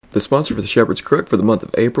The sponsor for the Shepherd's Crook for the month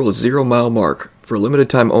of April is Zero Mile Mark. For a limited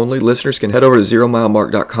time only, listeners can head over to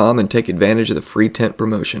ZeroMileMark.com and take advantage of the free tent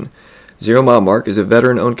promotion. Zero Mile Mark is a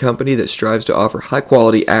veteran-owned company that strives to offer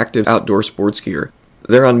high-quality, active outdoor sports gear.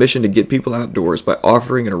 They're on mission to get people outdoors by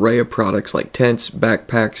offering an array of products like tents,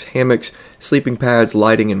 backpacks, hammocks, sleeping pads,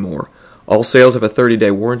 lighting, and more. All sales have a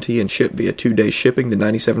 30-day warranty and ship via 2-day shipping to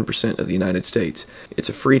 97% of the United States. It's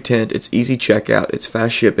a free tent, it's easy checkout, it's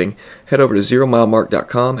fast shipping. Head over to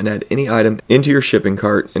ZeroMileMark.com and add any item into your shipping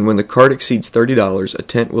cart, and when the cart exceeds $30, a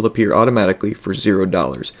tent will appear automatically for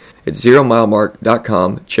 $0. It's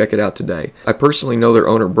ZeroMileMark.com. Check it out today. I personally know their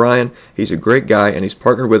owner, Brian. He's a great guy, and he's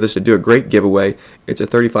partnered with us to do a great giveaway. It's a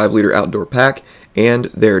 35-liter outdoor pack and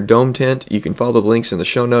their dome tent. You can follow the links in the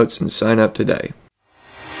show notes and sign up today.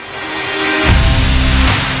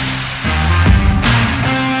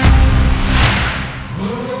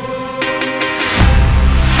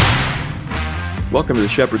 Welcome to the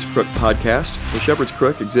Shepherd's Crook podcast. The Shepherd's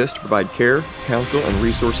Crook exists to provide care, counsel, and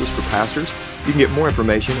resources for pastors. You can get more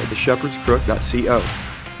information at theshepherdscrook.co.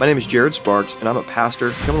 My name is Jared Sparks, and I'm a pastor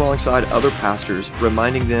coming alongside other pastors,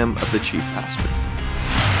 reminding them of the chief pastor.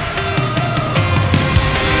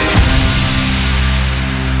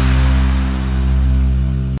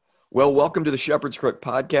 Well, welcome to the Shepherd's Crook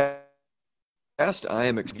podcast. I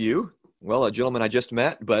am you. Well, a gentleman I just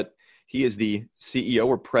met, but he is the CEO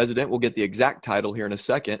or president, we'll get the exact title here in a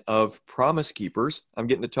second, of Promise Keepers. I'm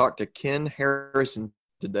getting to talk to Ken Harrison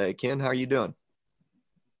today. Ken, how are you doing?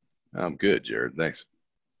 I'm good, Jared. Thanks.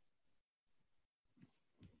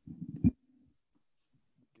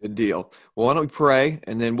 Good deal. Well, why don't we pray,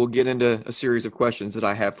 and then we'll get into a series of questions that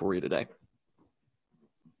I have for you today.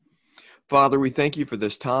 Father, we thank you for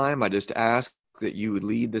this time. I just ask that you would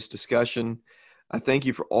lead this discussion. I thank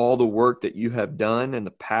you for all the work that you have done in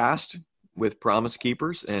the past with Promise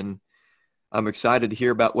Keepers, and I'm excited to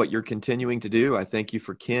hear about what you're continuing to do. I thank you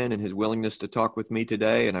for Ken and his willingness to talk with me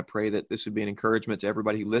today, and I pray that this would be an encouragement to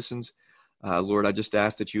everybody who listens. Lord, I just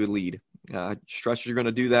ask that you would lead. I trust you're going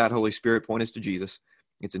to do that. Holy Spirit, point us to Jesus.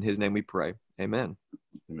 It's in his name we pray. Amen.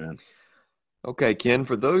 Amen. Okay, Ken,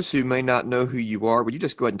 for those who may not know who you are, would you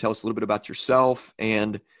just go ahead and tell us a little bit about yourself,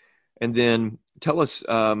 and then tell us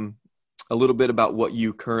a little bit about what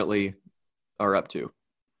you currently are up to.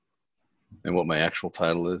 And what my actual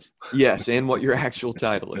title is? Yes, and what your actual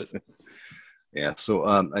title is. Yeah, so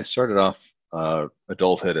I started off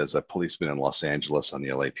adulthood as a policeman in Los Angeles on the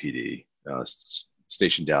LAPD,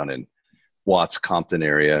 stationed down in Watts, Compton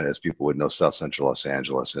area, as people would know, South Central Los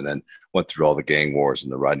Angeles, and then went through all the gang wars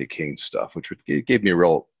and the Rodney King stuff, which gave me a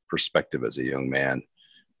real perspective as a young man.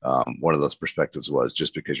 One of those perspectives was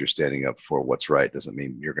just because you're standing up for what's right doesn't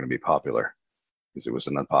mean you're going to be popular, because it was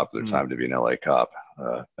an unpopular time to be an LA cop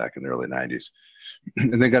back in the early 90s.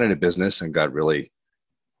 And then got into business and got really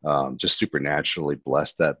just supernaturally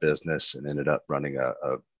blessed that business, and ended up running a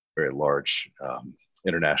very large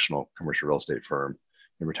international commercial real estate firm,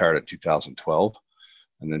 and retired in 2012.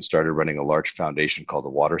 And then started running a large foundation called the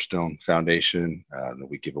Waterstone Foundation. And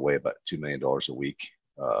we give away about $2 million a week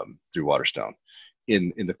through Waterstone.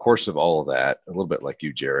 In the course of all of that, a little bit like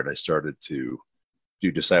you, Jared, I started to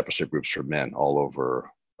do discipleship groups for men all over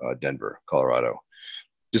Denver, Colorado.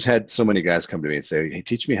 Just had so many guys come to me and say, hey,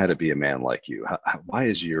 teach me how to be a man like you. Why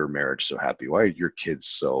is your marriage so happy? Why are your kids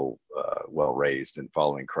so well raised and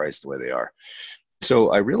following Christ the way they are?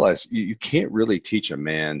 So I realized you can't really teach a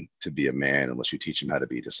man to be a man unless you teach him how to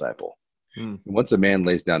be a disciple. Once a man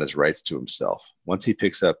lays down his rights to himself, once he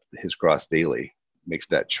picks up his cross daily, makes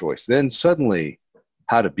that choice, then suddenly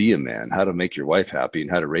how to be a man, how to make your wife happy,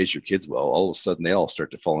 and how to raise your kids well, all of a sudden they all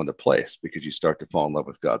start to fall into place, because you start to fall in love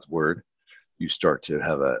with God's word. You start to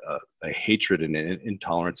have a hatred and an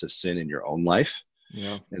intolerance of sin in your own life.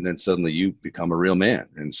 Yeah. And then suddenly you become a real man.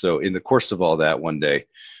 And so in the course of all that, one day,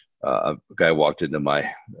 a guy walked into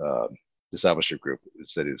my discipleship group and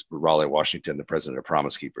said he was Raleigh, Washington, the president of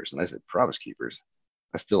Promise Keepers. And I said, Promise Keepers?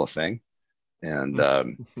 That's still a thing?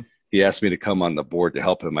 And he asked me to come on the board to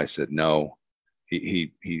help him. I said, no.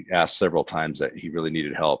 He asked several times that he really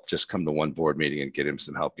needed help. Just come to one board meeting and get him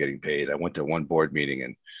some help getting paid. I went to one board meeting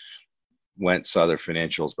and saw their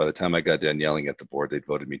financials. By the time I got done yelling at the board, they'd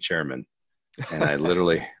voted me chairman. And I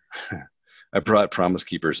literally, I brought Promise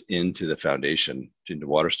Keepers into the foundation, into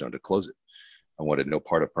Waterstone, to close it. I wanted no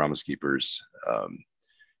part of Promise Keepers.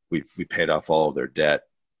 We paid off all of their debt,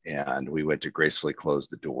 and we went to gracefully close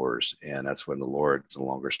the doors. And that's when the Lord, it's a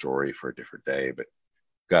longer story for a different day, but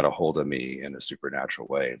got a hold of me in a supernatural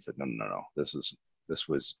way and said, no, this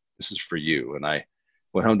is for you. And I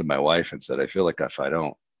went home to my wife and said, I feel like if I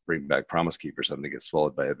don't bring back Promise Keepers, I'm going to get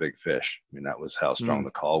swallowed by a big fish. I mean, that was how strong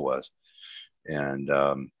the call was. And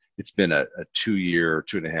it's been a 2 year,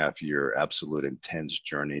 2.5 year absolute intense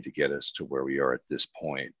journey to get us to where we are at this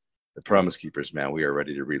point. The Promise Keepers, man, we are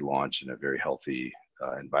ready to relaunch in a very healthy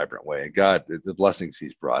and vibrant way. And God, the blessings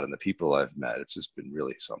He's brought and the people I've met, it's just been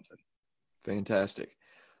really something. Fantastic.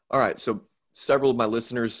 All right. So several of my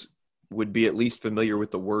listeners would be at least familiar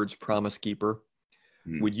with the words Promise Keeper.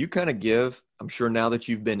 Would you kind of give, I'm sure now that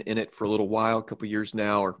you've been in it for a little while, a couple of years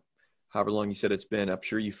now, or however long you said it's been, I'm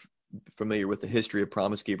sure you're familiar with the history of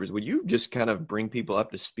Promise Keepers. Would you just kind of bring people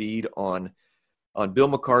up to speed on Bill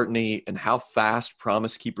McCartney and how fast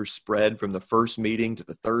Promise Keepers spread from the first meeting to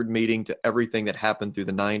the third meeting to everything that happened through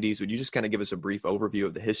the 90s? Would you just kind of give us a brief overview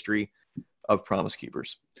of the history of Promise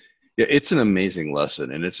Keepers? Yeah, it's an amazing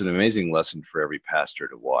lesson, and it's an amazing lesson for every pastor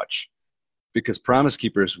to watch, because Promise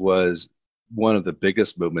Keepers was one of the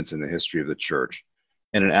biggest movements in the history of the church,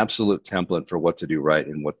 and an absolute template for what to do right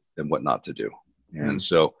and what not to do. And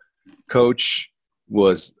so Coach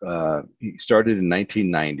was he started in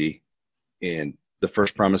 1990, and the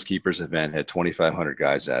first Promise Keepers event had 2,500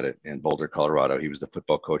 guys at it in Boulder, Colorado. He was the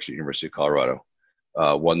football coach at the University of Colorado,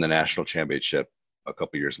 won the national championship a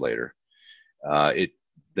couple years later.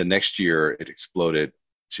 The next year it exploded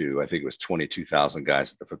to, I think it was 22,000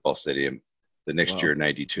 guys at the football stadium. The next year,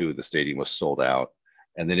 92, the stadium was sold out.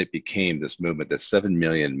 And then it became this movement that 7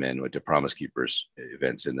 million men went to Promise Keepers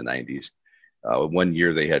events in the 90s. One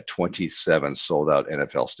year they had 27 sold out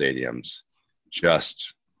NFL stadiums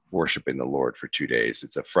just worshiping the Lord for 2 days.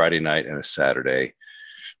 It's a Friday night and a Saturday.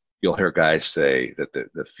 You'll hear guys say that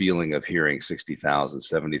the feeling of hearing 60,000,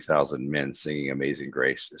 70,000 men singing Amazing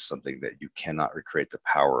Grace is something that you cannot recreate the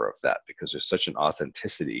power of that, because there's such an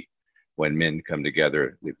authenticity when men come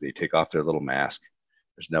together. They take off their little mask.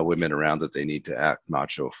 There's no women around that they need to act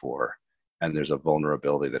macho for. And there's a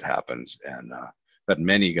vulnerability that happens. And but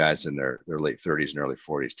many guys in their late 30s and early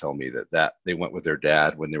 40s tell me that they went with their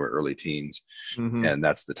dad when they were early teens. And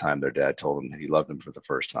that's the time their dad told them he loved them for the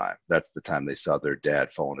first time. That's the time they saw their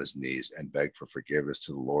dad fall on his knees and beg for forgiveness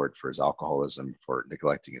to the Lord for his alcoholism, for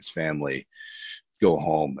neglecting his family, go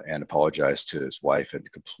home and apologize to his wife, and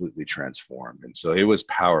completely transformed. And so it was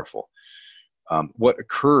powerful. What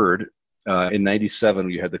occurred in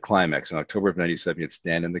 97, you had the climax. In October of 97, you had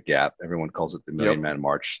Stand in the Gap. Everyone calls it the Million Man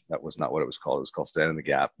March. That was not what it was called. It was called Stand in the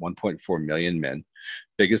Gap. 1.4 million men,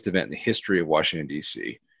 biggest event in the history of Washington,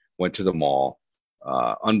 D.C., went to the mall.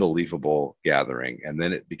 Unbelievable gathering. And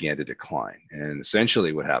then it began to decline. And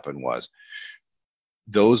essentially what happened was,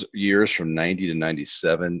 those years from 90 to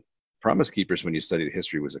 97, Promise Keepers, when you study the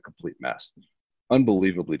history, was a complete mess.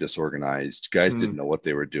 Unbelievably disorganized. Guys didn't know what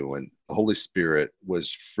they were doing. The Holy Spirit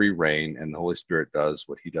was free reign, and the Holy Spirit does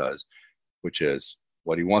what He does, which is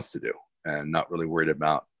what He wants to do, and not really worried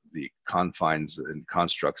about the confines and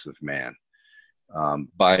constructs of man.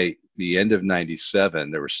 By the end of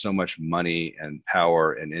 97, there was so much money and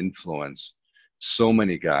power and influence. So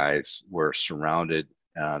many guys were surrounded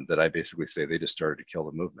that I basically say they just started to kill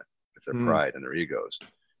the movement with their pride and their egos.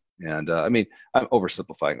 And I mean, I'm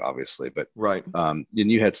oversimplifying, obviously, but and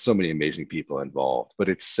you had so many amazing people involved. But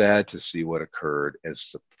it's sad to see what occurred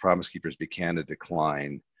as the Promise Keepers began to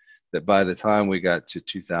decline, that by the time we got to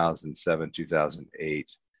 2007,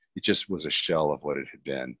 2008, it just was a shell of what it had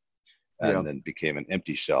been, and then became an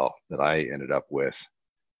empty shell that I ended up with.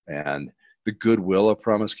 And the goodwill of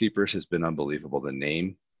Promise Keepers has been unbelievable. The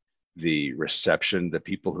name, the reception, the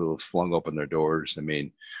people who have flung open their doors. I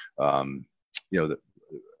mean,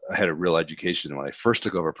 I had a real education when I first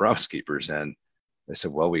took over Promise Keepers, and I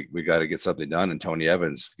said, well, we got to get something done. And Tony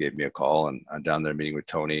Evans gave me a call, and I'm down there meeting with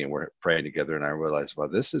Tony, and we're praying together. And I realized, well,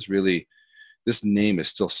 this name is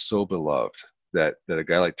still so beloved that a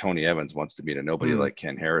guy like Tony Evans wants to meet a nobody like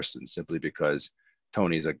Ken Harrison, simply because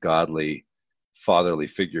Tony's a godly, fatherly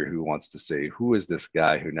figure who wants to say, who is this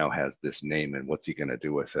guy who now has this name, and what's he going to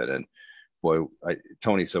do with it? And boy,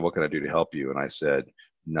 Tony said, what can I do to help you? And I said,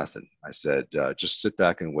 nothing. I said, just sit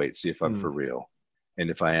back and wait, see if I'm for real.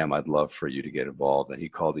 And if I am, I'd love for you to get involved. And he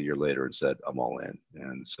called a year later and said, I'm all in.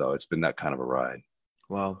 And so it's been that kind of a ride.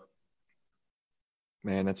 Wow.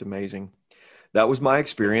 Man, that's amazing. That was my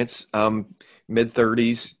experience.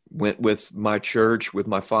 Mid-30s, went with my church, with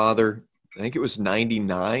my father. I think it was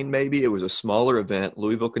 99, maybe. It was a smaller event,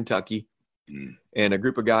 Louisville, Kentucky. And a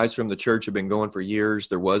group of guys from the church had been going for years.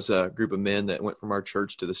 There was a group of men that went from our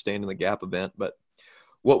church to the Stand in the Gap event. But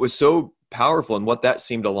what was so powerful, and what that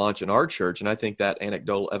seemed to launch in our church, and I think that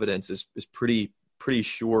anecdotal evidence is pretty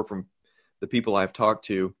sure from the people I've talked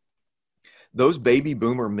to, those baby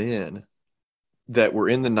boomer men that were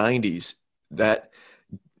in the 90s, that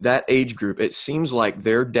age group, it seems like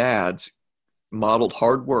their dads modeled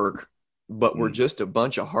hard work, but were just a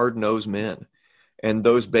bunch of hard-nosed men. And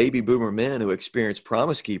those baby boomer men who experienced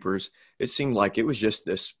Promise Keepers, it seemed like it was just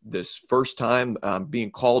this first time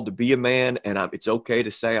being called to be a man, and it's okay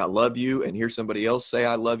to say I love you, and hear somebody else say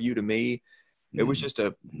I love you to me. It was just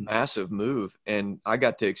a massive move, and I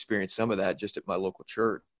got to experience some of that just at my local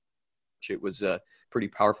church. It was a pretty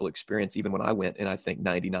powerful experience, even when I went in, I think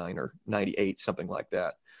 99 or 98, something like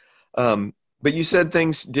that. But you said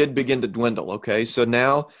things did begin to dwindle. Okay. So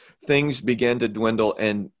now things began to dwindle,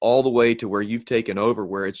 and all the way to where you've taken over,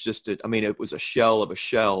 where it's just, it was a shell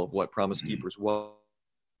of what Promise Keepers was.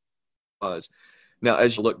 Now,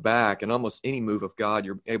 as you look back, and almost any move of God,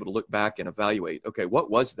 you're able to look back and evaluate, okay,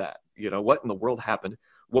 what was that? What in the world happened?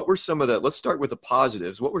 What were some of let's start with the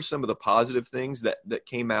positives. What were some of the positive things that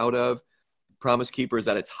came out of Promise Keepers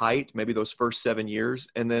at its height, maybe those first 7 years?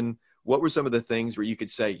 And then what were some of the things where you could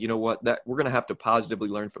say, you know what, that we're going to have to positively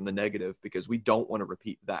learn from the negative, because we don't want to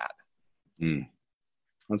repeat that?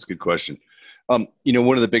 That's a good question. One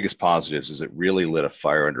of the biggest positives is it really lit a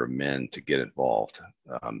fire under men to get involved.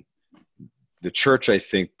 The church, I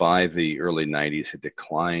think, by the early 90s had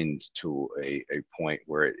declined to a point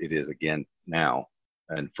where it is again now,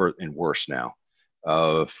 and worse now,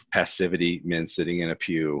 of passivity, men sitting in a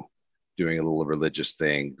pew, doing a little religious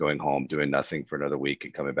thing, going home, doing nothing for another week,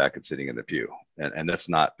 and coming back and sitting in the pew. And that's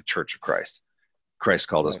not the Church of Christ. Christ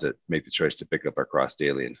called us to make the choice to pick up our cross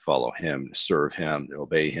daily and follow him, to serve him, to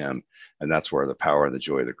obey him. And that's where the power and the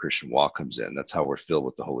joy of the Christian walk comes in. That's how we're filled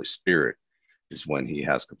with the Holy Spirit, is when he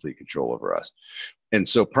has complete control over us. And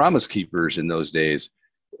so Promise Keepers in those days,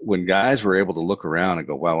 when guys were able to look around and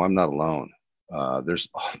go, wow, I'm not alone. There's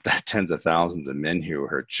tens of thousands of men here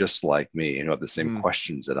who are just like me and who have the same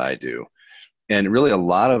questions that I do. And really a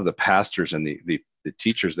lot of the pastors and the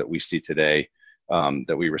teachers that we see today,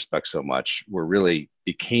 that we respect so much,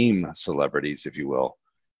 became celebrities, if you will,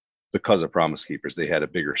 because of Promise Keepers. They had a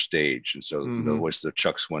bigger stage. And so the voice of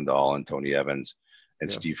Chuck Swindoll and Tony Evans and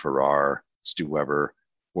Steve Farrar, Stu Weber,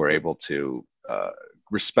 were able to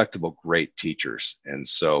respectable, great teachers. And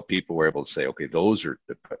so people were able to say, okay, those are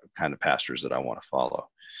the kind of pastors that I want to follow.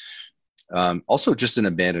 Also, just an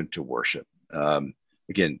abandon to worship.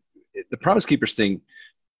 Again, the Promise Keepers thing,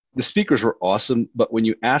 the speakers were awesome, but when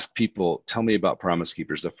you ask people, tell me about Promise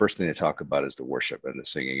Keepers, the first thing they talk about is the worship and the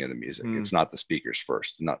singing and the music. It's not the speakers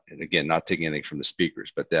first. Not taking anything from the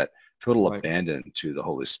speakers, but that total abandon to the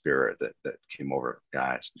Holy Spirit that came over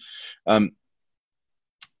guys.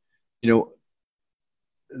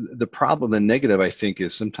 The problem, the negative, I think,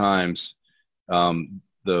 is sometimes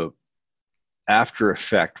the after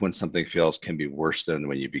effect when something fails can be worse than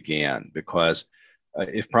when you began, because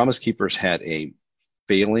if Promise Keepers had a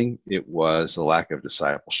failing, it was a lack of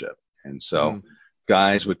discipleship. And so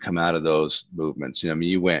guys would come out of those movements. You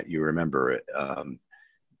remember it.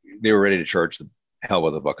 They were ready to charge the hell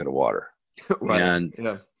with a bucket of water. And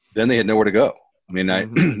then they had nowhere to go. I mean,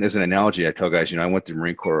 as an analogy, I tell guys, I went to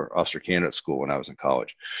Marine Corps officer candidate school when I was in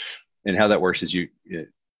college. And how that works is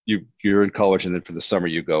you're in college, and then for the summer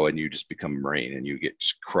you go and you just become a Marine and you get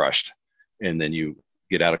just crushed. And then you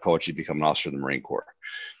get out of college, you become an officer of the Marine Corps.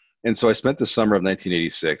 And so I spent the summer of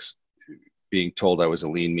 1986 being told I was a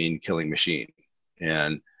lean, mean, killing machine.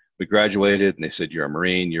 And we graduated, and they said, you're a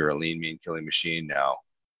Marine, you're a lean, mean, killing machine. Now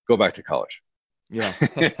go back to college. Yeah.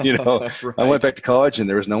 I went back to college and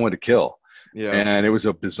there was no one to kill. Yeah. And it was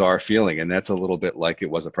a bizarre feeling. And that's a little bit like it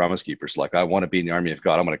was a Promise Keepers. Like, I want to be in the army of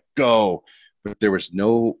God. I'm going to go. But there was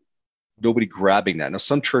nobody grabbing that. Now,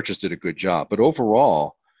 some churches did a good job, but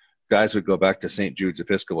overall, guys would go back to St. Jude's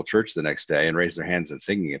Episcopal Church the next day and raise their hands and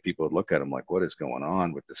singing, and people would look at them like, what is going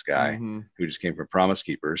on with this guy who just came from Promise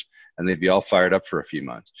Keepers? And they'd be all fired up for a few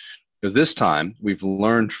months. But this time, we've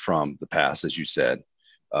learned from the past, as you said.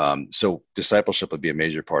 So discipleship would be a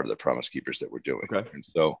major part of the Promise Keepers that we're doing. Okay. And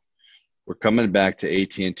so we're coming back to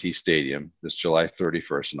AT&T Stadium this July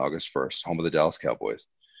 31st and August 1st, home of the Dallas Cowboys,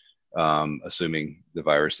 assuming the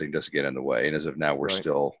virus thing doesn't get in the way. And as of now, we're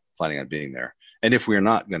still planning on being there. And if we're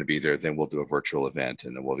not going to be there, then we'll do a virtual event,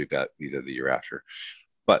 and then we'll be back either the year after.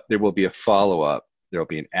 But there will be a follow-up. There will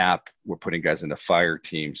be an app. We're putting guys into fire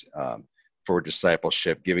teams for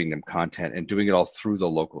discipleship, giving them content, and doing it all through the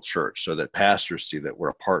local church so that pastors see that we're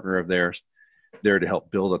a partner of theirs, there to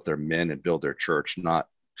help build up their men and build their church, not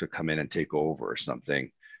to come in and take over or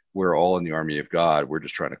something. We're all in the army of God. We're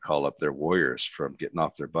just trying to call up their warriors from getting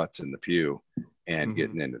off their butts in the pew and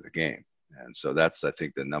getting into the game. And so that's, I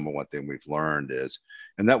think, the number one thing we've learned is,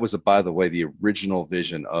 and that was, by the way, the original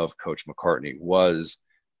vision of Coach McCartney was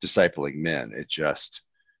discipling men. It just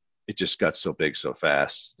got so big so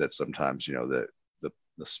fast that sometimes, the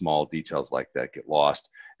the small details like that get lost.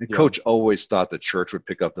 And Yeah. coach always thought the church would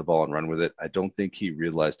pick up the ball and run with it. I don't think he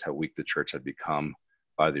realized how weak the church had become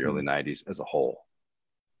by the early 90s as a whole.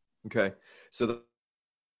 Okay. So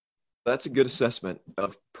that's a good assessment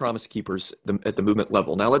of Promise Keepers at the movement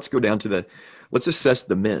level. Now let's go down to let's assess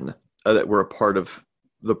the men that were a part of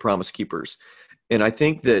the Promise Keepers. And I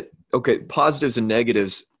think that, okay, positives and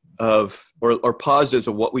negatives or positives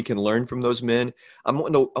of what we can learn from those men. I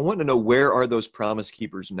want to know, where are those Promise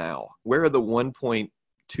Keepers now? Where are the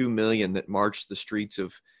 1.2 million that marched the streets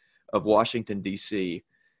of Washington, D.C.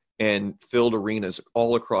 and filled arenas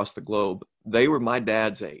all across the globe? They were my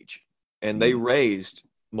dad's age, and they raised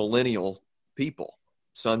millennial people,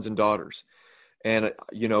 sons and daughters. And,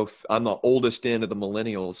 I'm the oldest in of the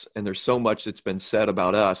millennials, and there's so much that's been said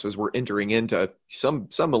about us as we're entering into some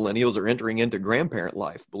millennials are entering into grandparent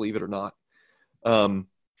life, believe it or not.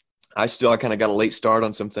 I kind of got a late start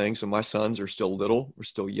on some things. So my sons are still little, we're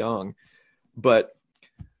still young, but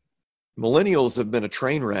millennials have been a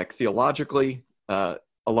train wreck theologically, a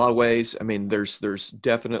lot of ways. I mean, there's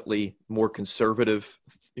definitely more conservative,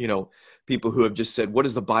 people who have just said, what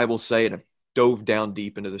does the Bible say? And have dove down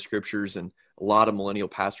deep into the scriptures, and a lot of millennial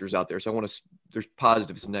pastors out there. So there's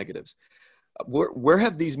positives and negatives. Where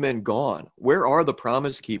have these men gone? Where are the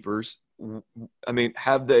Promise Keepers? I mean,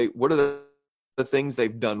 what are the things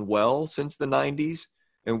they've done well since the 90s?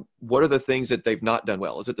 And what are the things that they've not done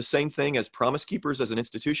well? Is it the same thing as Promise Keepers as an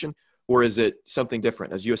institution, or is it something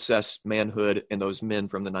different as you assess manhood and those men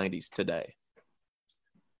from the 90s today?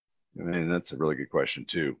 I mean, that's a really good question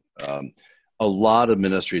too. A lot of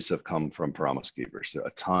ministries have come from Promise Keepers. There are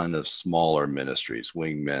a ton of smaller ministries,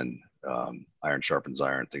 wingmen, iron sharpens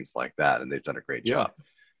iron, things like that, and they've done a great job.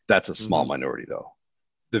 That's a small minority, though.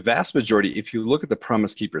 The vast majority, if you look at the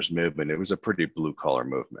Promise Keepers movement, it was a pretty blue-collar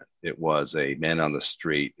movement. It was a man on the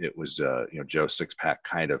street. It was Joe Six-Pack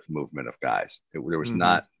kind of movement of guys. There was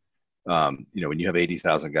not, when you have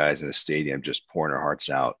 80,000 guys in a stadium just pouring their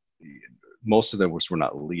hearts out, most of them were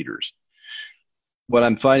not leaders. What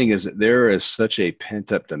I'm finding is that there is such a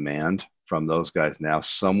pent-up demand from those guys now.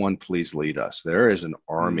 Someone please lead us. There is an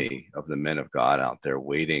army of the men of God out there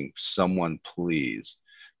waiting. Someone please.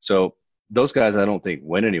 So those guys, I don't think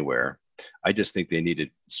went anywhere. I just think they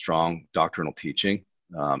needed strong doctrinal teaching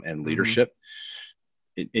and leadership.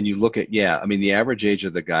 And you look at, the average age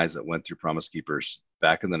of the guys that went through Promise Keepers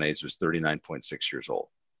back in the 90s was 39.6 years old.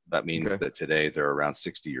 That means that today they're around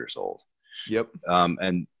 60 years old. Yep.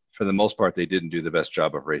 And for the most part, they didn't do the best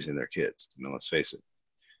job of raising their kids. Let's face it.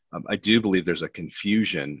 I do believe there's a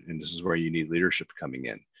confusion, and this is where you need leadership coming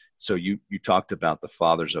in. So you talked about the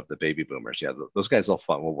fathers of the baby boomers. Yeah, those guys all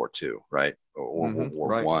fought World War II, right? Or World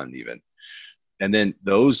War I even. And then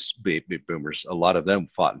those baby boomers, a lot of them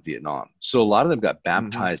fought in Vietnam. So a lot of them got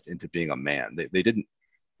baptized into being a man. They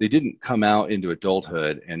didn't come out into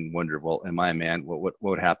adulthood and wonder, well, am I a man? What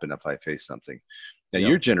would happen if I face something? Now,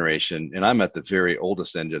 your generation, and I'm at the very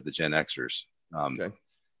oldest end of the Gen Xers.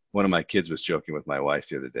 One of my kids was joking with my wife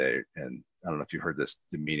the other day, and I don't know if you heard this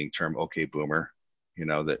demeaning term, okay, boomer,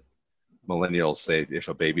 that millennials say if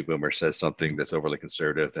a baby boomer says something that's overly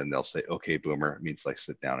conservative, then they'll say, okay, boomer. It means like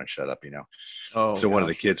sit down and shut up, So one of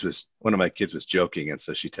my kids was joking, and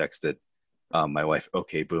so she texted my wife,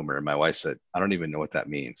 okay, boomer. And my wife said, I don't even know what that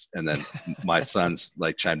means. And then my son's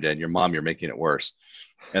like chimed in, your mom, you're making it worse.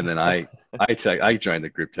 And then I joined the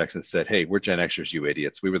group text and said, hey, we're Gen Xers, you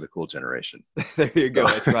idiots. We were the cool generation. There you go.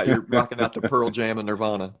 That's right. You're rocking out the Pearl Jam and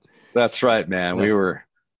Nirvana. That's right, man. Yeah.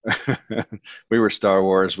 We were Star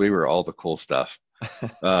Wars. We were all the cool stuff.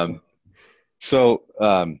 So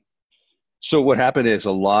what happened is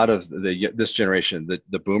a lot of this generation,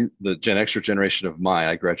 the Gen Xer generation of mine,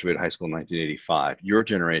 I graduated high school in 1985. Your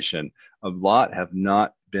generation, a lot have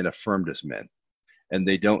not been affirmed as men, and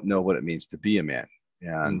they don't know what it means to be a man.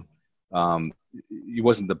 And it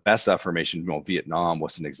wasn't the best affirmation. Vietnam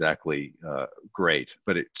wasn't exactly great,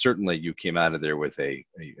 but certainly you came out of there with a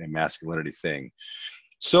masculinity thing.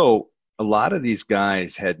 So a lot of these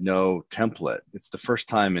guys had no template. It's the first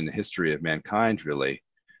time in the history of mankind, really,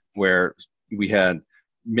 where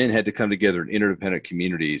men had to come together in interdependent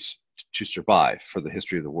communities to survive for the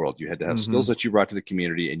history of the world. You had to have skills that you brought to the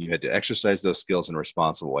community, and you had to exercise those skills in a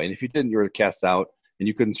responsible way. And if you didn't, you were cast out and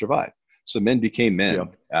you couldn't survive. So men became men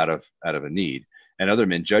out of a need, and other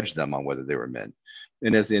men judged them on whether they were men.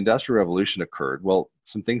 And as the Industrial Revolution occurred,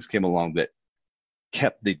 some things came along that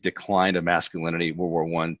kept the decline of masculinity, World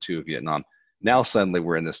War I, II, Vietnam. Now suddenly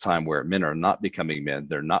we're in this time where men are not becoming men,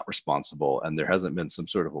 they're not responsible, and there hasn't been some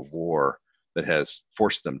sort of a war that has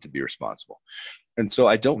forced them to be responsible. And so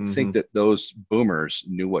I don't think that those boomers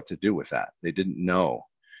knew what to do with that. They didn't know.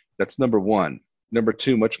 That's number one. number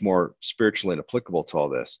two, much more spiritually and applicable to all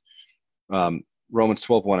this, Romans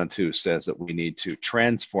 12:1 and 2 says that we need to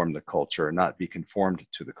transform the culture, not be conformed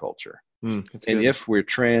to the culture. That's And good. if we're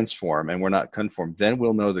transformed and we're not conformed, then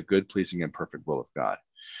we'll know the good, pleasing, and perfect will of God.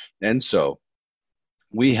 And so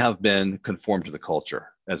we have been conformed to the culture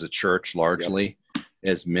as a church, largely.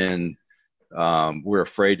 As men, we're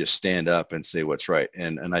afraid to stand up and say what's right.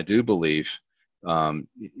 And I do believe, one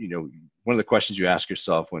of the questions you ask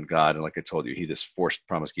yourself when God, and like I told you, he just forced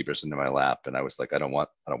Promise Keepers into my lap, and I was like, I don't want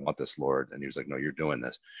this, Lord. And he was like, no, you're doing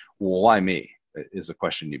this. Well, why me? Is the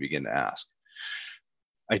question you begin to ask.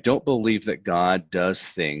 I don't believe that God does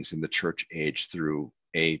things in the church age through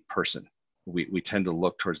a person. We tend to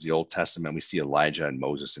look towards the Old Testament. We see Elijah and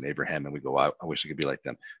Moses and Abraham, and we go, I wish I could be like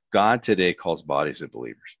them. God today calls bodies of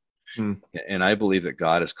believers. And I believe that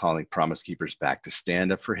God is calling Promise Keepers back to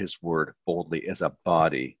stand up for his word boldly as a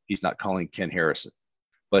body. He's not calling Ken Harrison,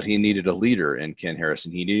 but he needed a leader in Ken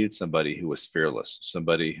Harrison. He needed somebody who was fearless,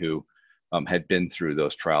 somebody who had been through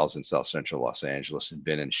those trials in South Central Los Angeles and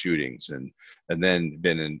been in shootings and then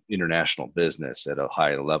been in international business at a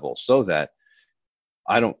high level, so that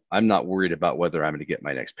I'm not worried about whether I'm going to get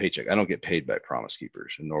my next paycheck. I don't get paid by Promise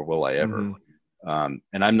Keepers, nor will I ever.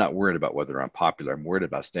 And I'm not worried about whether I'm popular. I'm worried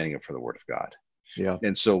about standing up for the word of God. Yeah.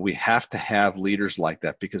 And so we have to have leaders like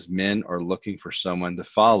that, because men are looking for someone to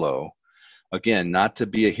follow. Again, not to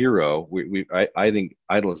be a hero. I think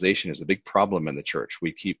idolization is a big problem in the church.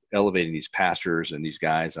 We keep elevating these pastors and these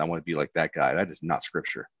guys. I want to be like that guy. That is not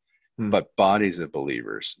scripture, but bodies of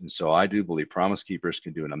believers. And so I do believe Promise Keepers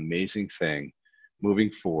can do an amazing thing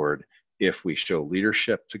moving forward if we show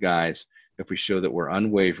leadership to guys, if we show that we're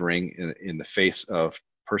unwavering in the face of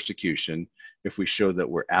persecution, if we show that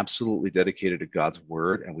we're absolutely dedicated to God's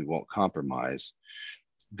word and we won't compromise.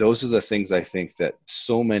 Those are the things I think that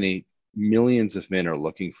so many millions of men are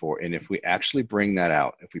looking for. And if we actually bring that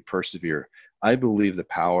out, if we persevere, I believe the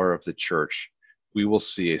power of the church, we will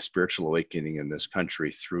see a spiritual awakening in this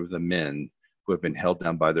country through the men who have been held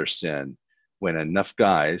down by their sin. When enough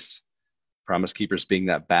guys, Promise Keepers being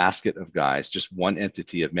that basket of guys, just one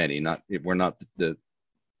entity of many, we're not the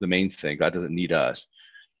main thing. God doesn't need us.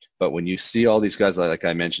 But when you see all these guys, like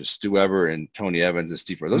I mentioned, Stu Ever and Tony Evans and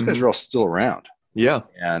Steve, those guys are all still around. Yeah.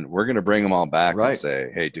 And we're going to bring them all back and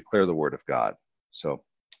say, hey, declare the word of God. So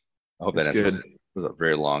I hope that answers it. It was a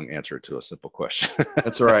very long answer to a simple question.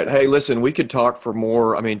 That's all right. Hey, listen, we could talk for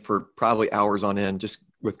for probably hours on end, just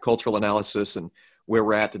with cultural analysis and where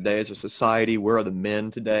we're at today as a society. Where are the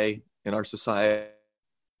men today in our society?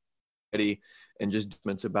 And just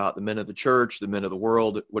about the men of the church, the men of the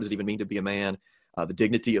world. What does it even mean to be a man? The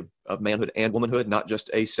dignity of manhood and womanhood, not just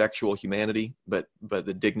asexual humanity, but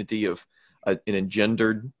the dignity of an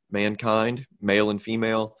engendered mankind, male and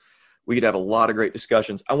female. We could have a lot of great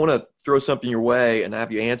discussions. I want to throw something your way and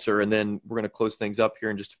have you answer, and then we're going to close things up here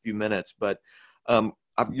in just a few minutes. But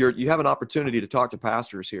you have an opportunity to talk to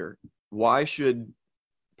pastors here. Why should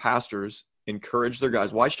pastors encourage their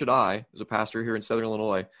guys? Why should I, as a pastor here in Southern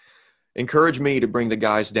Illinois, encourage me to bring the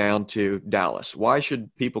guys down to Dallas? Why should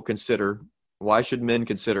men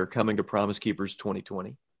consider coming to Promise Keepers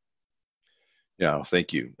 2020? Yeah,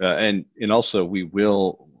 thank you. And also we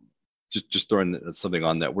will just throwing something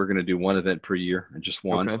on that. We're going to do one event per year, and just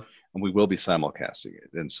one, and we will be simulcasting it.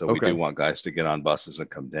 And so we do want guys to get on buses and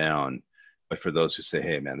come down. But for those who say,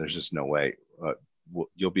 hey man, there's just no way,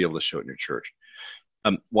 you'll be able to show it in your church.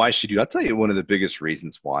 Why should you? I'll tell you one of the biggest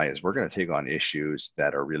reasons why is we're going to take on issues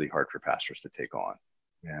that are really hard for pastors to take on.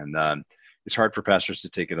 And it's hard for pastors to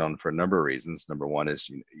take it on for a number of reasons. Number one is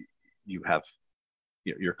you have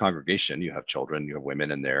your congregation, you have children, you have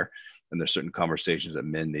women in there, and there's certain conversations that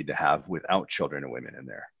men need to have without children and women in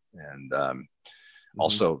there. And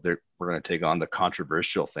also we're going to take on the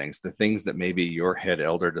controversial things, the things that maybe your head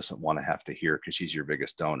elder doesn't want to have to hear because she's your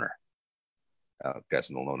biggest donor. Guys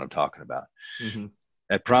don't know what I'm talking about.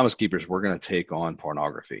 At Promise Keepers, we're going to take on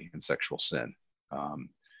pornography and sexual sin.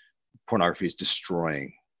 Pornography is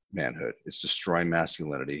destroying manhood. It's destroying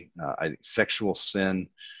masculinity. Sexual sin.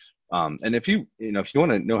 And if you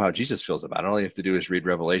want to know how Jesus feels about it, all you have to do is read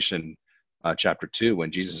Revelation chapter 2,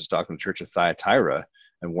 when Jesus is talking to the church of Thyatira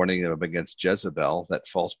and warning them against Jezebel, that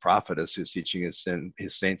false prophetess who's teaching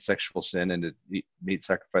his saints sexual sin and to meat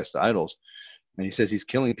sacrifice to idols. And he says he's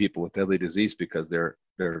killing people with deadly disease because they're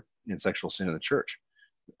in sexual sin in the church.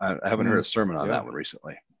 I haven't heard a sermon on that one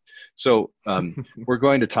recently. So we're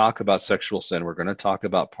going to talk about sexual sin. We're going to talk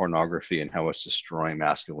about pornography and how it's destroying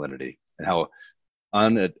masculinity, and how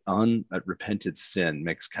unrepented sin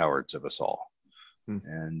makes cowards of us all.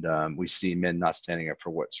 And we see men not standing up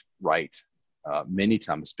for what's right many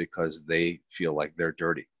times because they feel like they're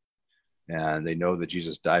dirty. and they know that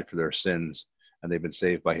Jesus died for their sins and they've been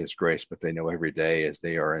saved by his grace, but they know every day as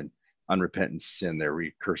they are in unrepentant sin, they're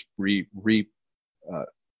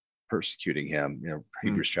persecuting him,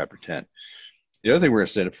 Hebrews chapter 10. The other thing we're going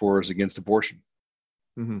to stand up for is against abortion.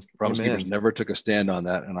 Promise Keepers never took a stand on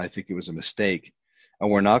that, and I think it was a mistake. And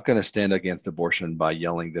we're not going to stand against abortion by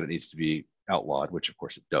yelling that it needs to be outlawed, which of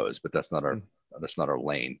course it does, but that's not our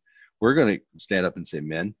lane. We're going to stand up and say,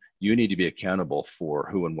 men, you need to be accountable for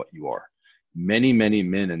who and what you are. Many, many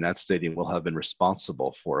men in that stadium will have been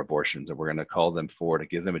responsible for abortions, and we're going to call them forward to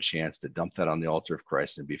give them a chance to dump that on the altar of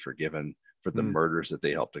Christ and be forgiven for the murders that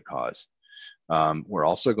they helped to cause. We're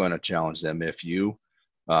also going to challenge them if you're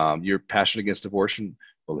passionate against abortion.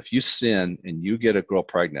 Well, if you sin and you get a girl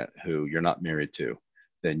pregnant who you're not married to,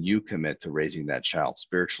 then you commit to raising that child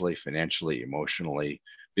spiritually, financially, emotionally,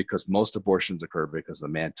 because most abortions occur because the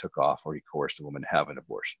man took off or he coerced a woman to have an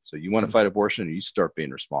abortion. So you want to fight abortion, and you start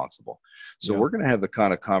being responsible. So we're going to have the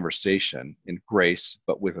kind of conversation in grace,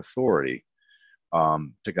 but with authority,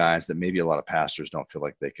 to guys that maybe a lot of pastors don't feel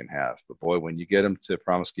like they can have. But boy, when you get them to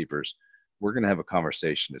Promise Keepers, we're going to have a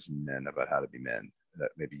conversation as men about how to be men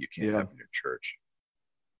that maybe you can't have in your church.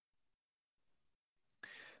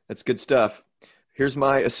 That's good stuff. Here's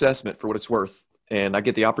my assessment for what it's worth. And I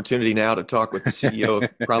get the opportunity now to talk with the CEO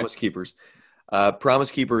of Promise Keepers.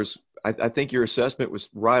 Promise Keepers, I think your assessment was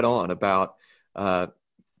right on about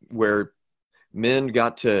where men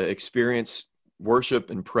got to experience worship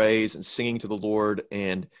and praise and singing to the Lord,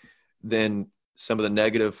 and then some of the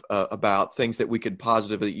negative about things that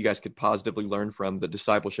you guys could positively learn from the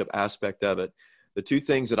discipleship aspect of it. The two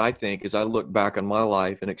things that I think, as I look back on my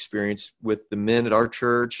life and experience with the men at our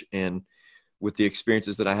church and with the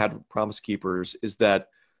experiences that I had with Promise Keepers, is that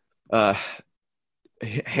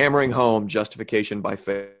hammering home justification by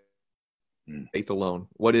faith alone.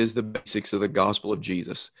 What is the basics of the gospel of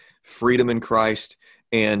Jesus? Freedom in Christ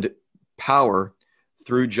and power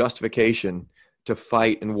through justification to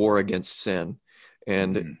fight and war against sin.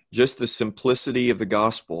 And just the simplicity of the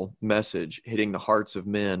gospel message hitting the hearts of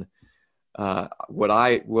men. What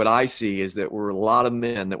I see is that we're a lot of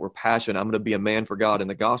men that were passionate. I'm going to be a man for God. And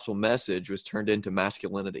the gospel message was turned into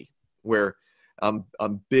masculinity, where I'm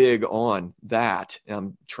big on that.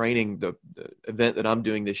 I'm training the event that I'm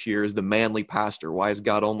doing this year is the manly pastor. Why has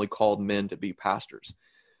God only called men to be pastors?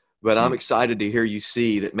 But I'm excited to hear you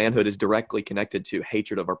see that manhood is directly connected to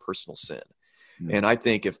hatred of our personal sin. And I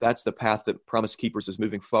think if that's the path that Promise Keepers is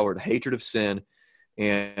moving forward, hatred of sin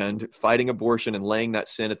and fighting abortion and laying that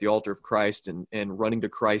sin at the altar of Christ and running to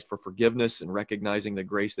Christ for forgiveness and recognizing the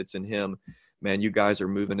grace that's in him, man, you guys are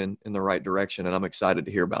moving in the right direction. And I'm excited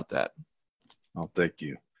to hear about that. Oh, thank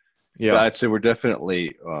you. Yeah, I'd say we're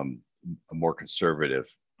definitely more conservative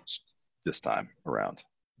this time around.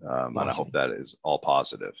 Awesome. And I hope that is all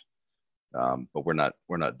positive. But we're not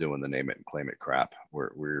doing the name it and claim it crap.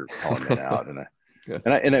 We're calling it out,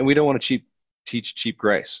 and we don't want to teach cheap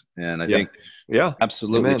grace. And I think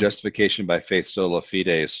absolutely Amen. Justification by faith sola fide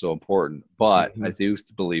is so important. But I do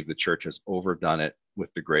believe the church has overdone it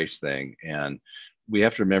with the grace thing, and we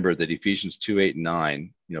have to remember that Ephesians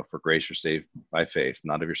 2:8-9, for grace you're saved by faith,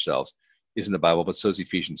 not of yourselves, is in the Bible, but so is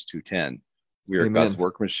Ephesians 2:10. We are Amen. God's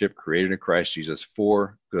workmanship, created in Christ Jesus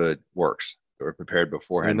for good works that were prepared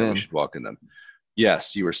beforehand Amen. That we should walk in them.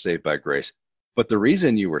 Yes, you were saved by grace, but the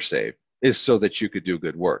reason you were saved is so that you could do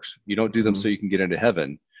good works. You don't do them so you can get into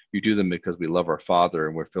heaven. You do them because we love our Father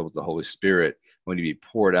and we're filled with the Holy Spirit. We need to be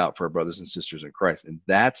poured out for our brothers and sisters in Christ. And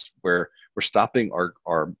that's where we're stopping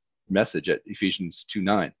our message at Ephesians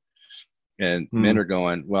 2:9. And men are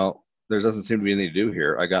going, well, there doesn't seem to be anything to do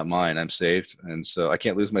here. I got mine. I'm saved. And so I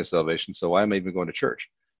can't lose my salvation. So why am I even going to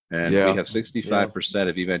church? And we have 65%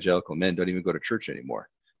 of evangelical men don't even go to church anymore.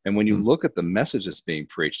 And when you look at the message that's being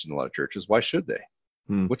preached in a lot of churches, why should they?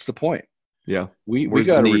 What's the point? Yeah. We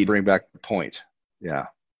got to bring back the point. Yeah.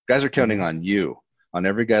 Guys are counting on you, on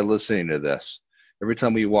every guy listening to this. Every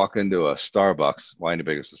time we walk into a Starbucks, why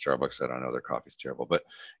anybody goes to Starbucks? I don't know. Their coffee's terrible. But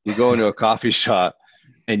you go into a coffee shop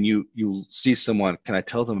and you see someone, can I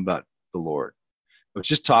tell them about the Lord? I was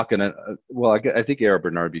just talking, I think A.R.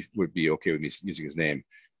 Bernard would be okay with me using his name.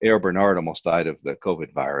 A.R. Bernard almost died of the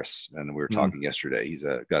COVID virus. And we were talking yesterday. He's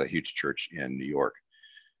got a huge church in New York.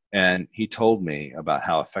 And he told me about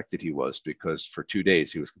how affected he was because for 2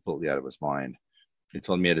 days he was completely out of his mind. He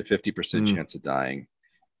told me he had a 50% chance of dying.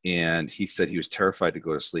 And he said he was terrified to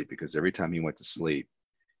go to sleep because every time he went to sleep,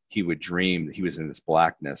 he would dream that he was in this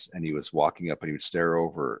blackness and he was walking up and he would stare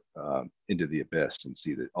over into the abyss and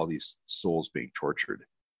see that all these souls being tortured.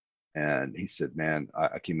 And he said, man,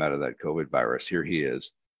 I came out of that COVID virus. Here he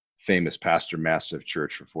is, famous pastor, massive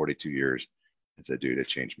church for 42 years. I said, dude, it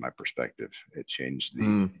changed my perspective. It changed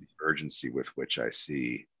the urgency with which I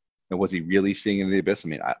see. And was he really seeing in the abyss? I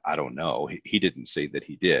mean, I don't know. He didn't say that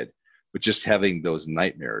he did, but just having those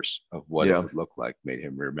nightmares of what it would look like made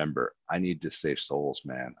him remember, I need to save souls,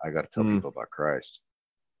 man. I got to tell people about Christ.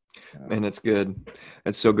 Man, that's good.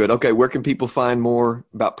 That's so good. Okay, where can people find more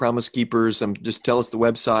about Promise Keepers? Just tell us the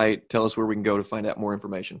website. Tell us where we can go to find out more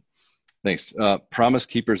information. Thanks.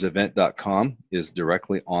 PromiseKeepersEvent.com is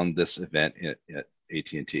directly on this event at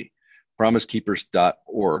AT&T.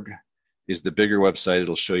 PromiseKeepers.org is the bigger website.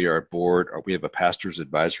 It'll show you our board. We have a pastor's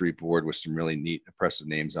advisory board with some really neat, impressive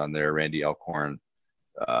names on there. Randy Alcorn,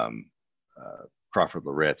 Crawford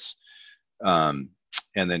Loritz.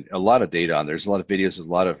 And then a lot of data on there. There's a lot of videos, a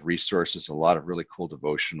lot of resources, a lot of really cool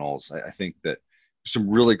devotionals. I think that some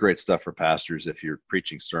really great stuff for pastors if you're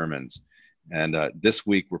preaching sermons. And this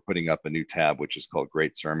week we're putting up a new tab, which is called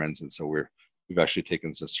Great Sermons. And so we've actually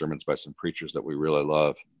taken some sermons by some preachers that we really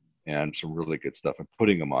love and some really good stuff and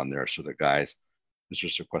putting them on there so that guys,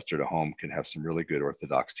 Mr. Sequestered at home, can have some really good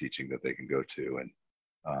Orthodox teaching that they can go to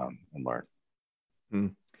and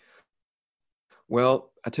learn.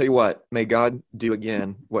 Well, I tell you what, may God do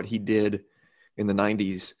again what he did in the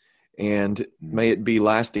 90s, and may it be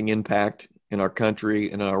lasting impact in our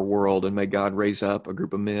country and in our world. And may God raise up a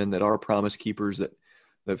group of men that are promise keepers,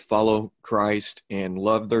 that follow Christ and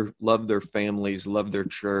love their families, love their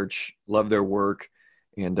church, love their work.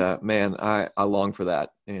 And man, I long for that.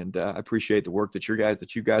 And I appreciate the work that you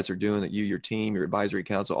guys are doing, that your team, your advisory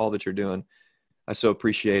council, all that you're doing. I so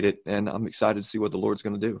appreciate it. And I'm excited to see what the Lord's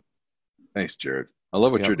going to do. Thanks, Jared. I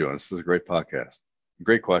love what you're doing. This is a great podcast.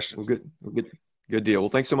 Great questions. Well, good deal. Well,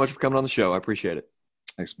 thanks so much for coming on the show. I appreciate it.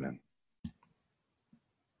 Thanks, man.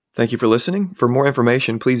 Thank you for listening. For more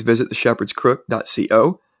information, please visit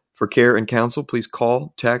theshepherdscrook.co. For care and counsel, please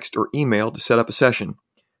call, text, or email to set up a session.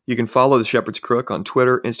 You can follow The Shepherd's Crook on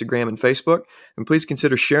Twitter, Instagram, and Facebook. And please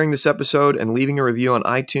consider sharing this episode and leaving a review on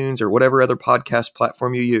iTunes or whatever other podcast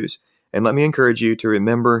platform you use. And let me encourage you to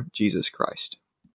remember Jesus Christ.